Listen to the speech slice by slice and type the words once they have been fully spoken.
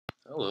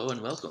Hello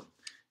and welcome.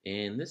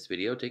 In this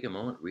video, take a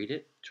moment, read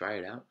it, try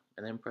it out,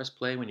 and then press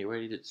play when you're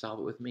ready to solve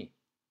it with me.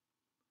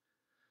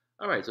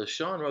 Alright, so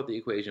Sean wrote the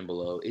equation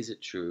below. Is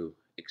it true?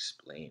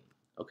 Explain.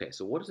 Okay,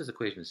 so what does this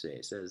equation say?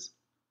 It says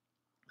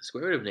the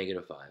square root of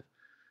negative 5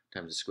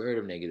 times the square root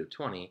of negative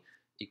 20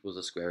 equals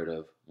the square root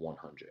of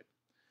 100.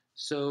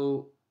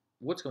 So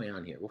what's going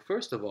on here? Well,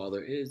 first of all,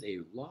 there is a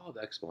law of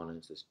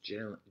exponents that's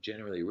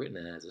generally written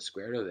as the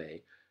square root of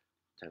a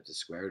times the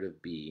square root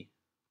of b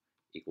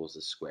equals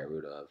the square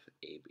root of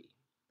ab.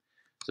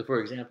 So for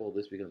example,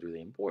 this becomes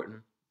really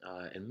important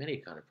in many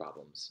kind of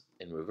problems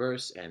in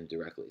reverse and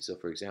directly. So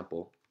for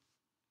example,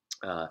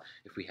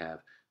 if we have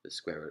the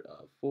square root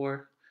of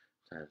 4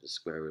 times the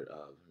square root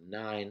of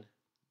 9,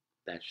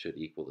 that should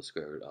equal the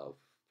square root of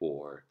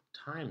 4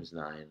 times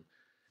 9,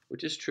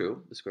 which is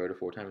true. The square root of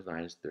 4 times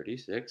 9 is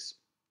 36,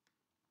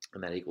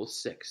 and that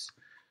equals 6,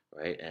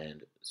 right? And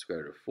the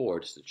square root of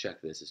 4, just to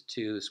check this, is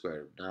 2. The square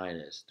root of 9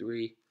 is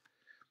 3,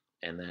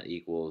 and that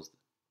equals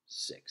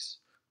 6.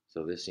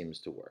 So this seems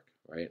to work,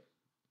 right?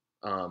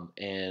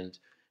 And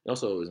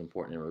also it was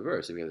important in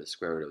reverse. If you have the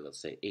square root of, let's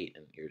say, 8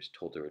 and you're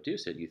told to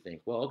reduce it, you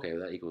think, well, okay,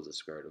 that equals the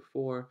square root of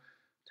 4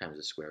 times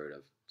the square root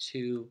of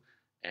 2,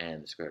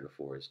 and the square root of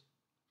 4 is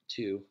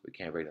 2. We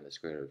can't write down the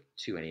square root of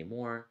 2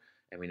 anymore,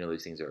 and we know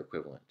these things are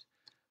equivalent.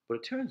 But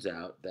it turns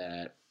out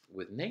that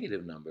with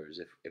negative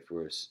numbers, if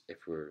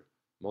we're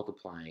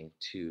multiplying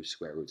two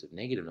square roots of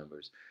negative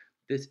numbers,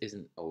 this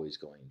isn't always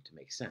going to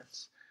make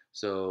sense.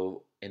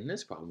 So in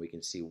this problem, we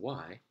can see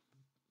why.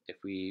 If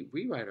we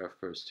rewrite our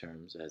first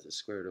terms as the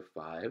square root of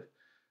 5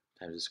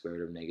 times the square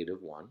root of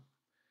negative 1,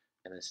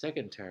 and the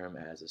second term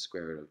as the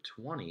square root of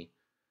 20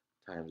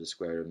 times the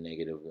square root of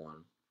negative 1,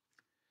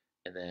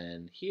 and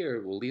then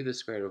here we'll leave the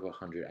square root of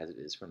 100 as it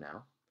is for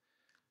now.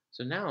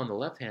 So now on the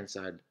left-hand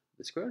side,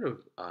 the square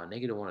root of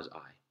negative 1 is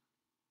I.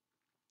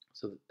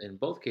 So in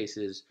both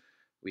cases,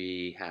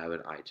 we have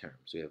an I term.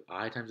 So we have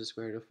I times the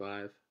square root of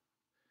 5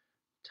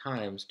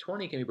 times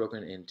 20 can be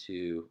broken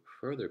into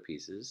further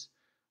pieces.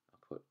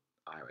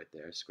 I right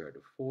there, square root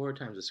of 4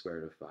 times the square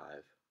root of 5,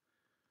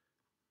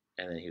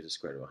 and then here's the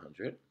square root of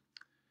 100.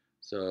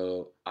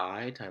 So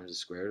I times the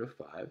square root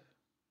of 5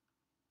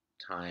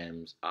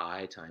 times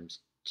I times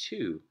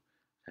 2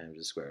 times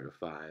the square root of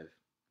 5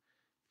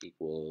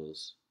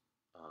 equals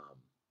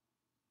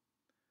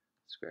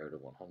square root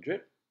of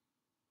 100.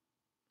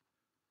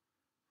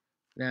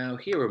 Now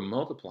here we're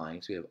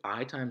multiplying, so we have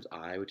I times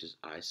I, which is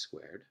I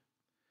squared.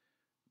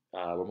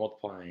 We're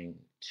multiplying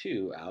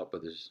 2 out,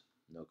 but there's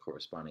no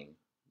corresponding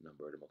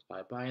number to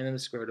multiply it by, and then the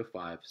square root of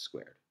 5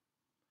 squared.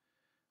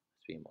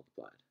 It's being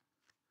multiplied.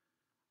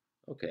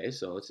 Okay,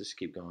 so let's just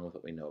keep going with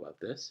what we know about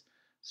this.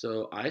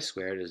 So I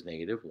squared is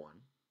negative 1.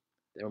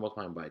 Then we're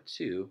multiplying by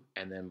 2,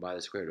 and then by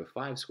the square root of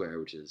 5 squared,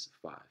 which is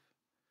 5.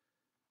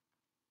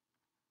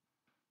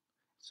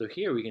 So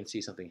here we can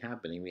see something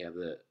happening. We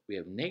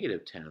have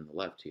negative 10 on the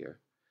left here,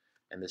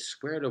 and the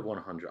square root of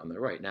 100 on the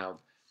right. Now,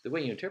 the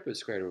way you interpret the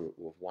square root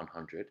of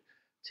 100,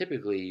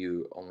 typically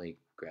you only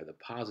grab the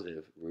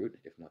positive root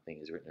if nothing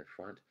is written in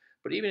front.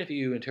 But even if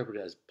you interpret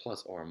it as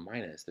plus or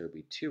minus, there would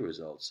be two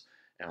results.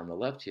 And on the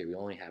left here, we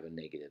only have a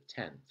negative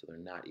 10, so they're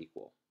not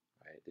equal,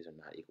 right? These are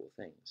not equal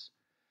things.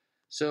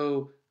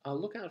 So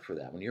look out for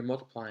that. When you're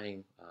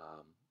multiplying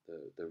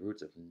the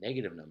roots of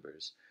negative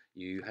numbers,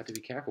 you have to be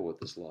careful with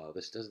this law.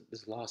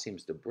 This law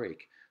seems to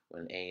break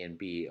when A and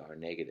B are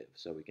negative.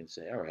 So we can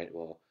say, all right,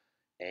 well,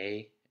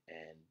 A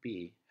and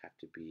B have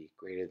to be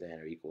greater than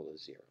or equal to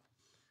 0.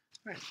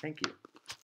 All right, thank you.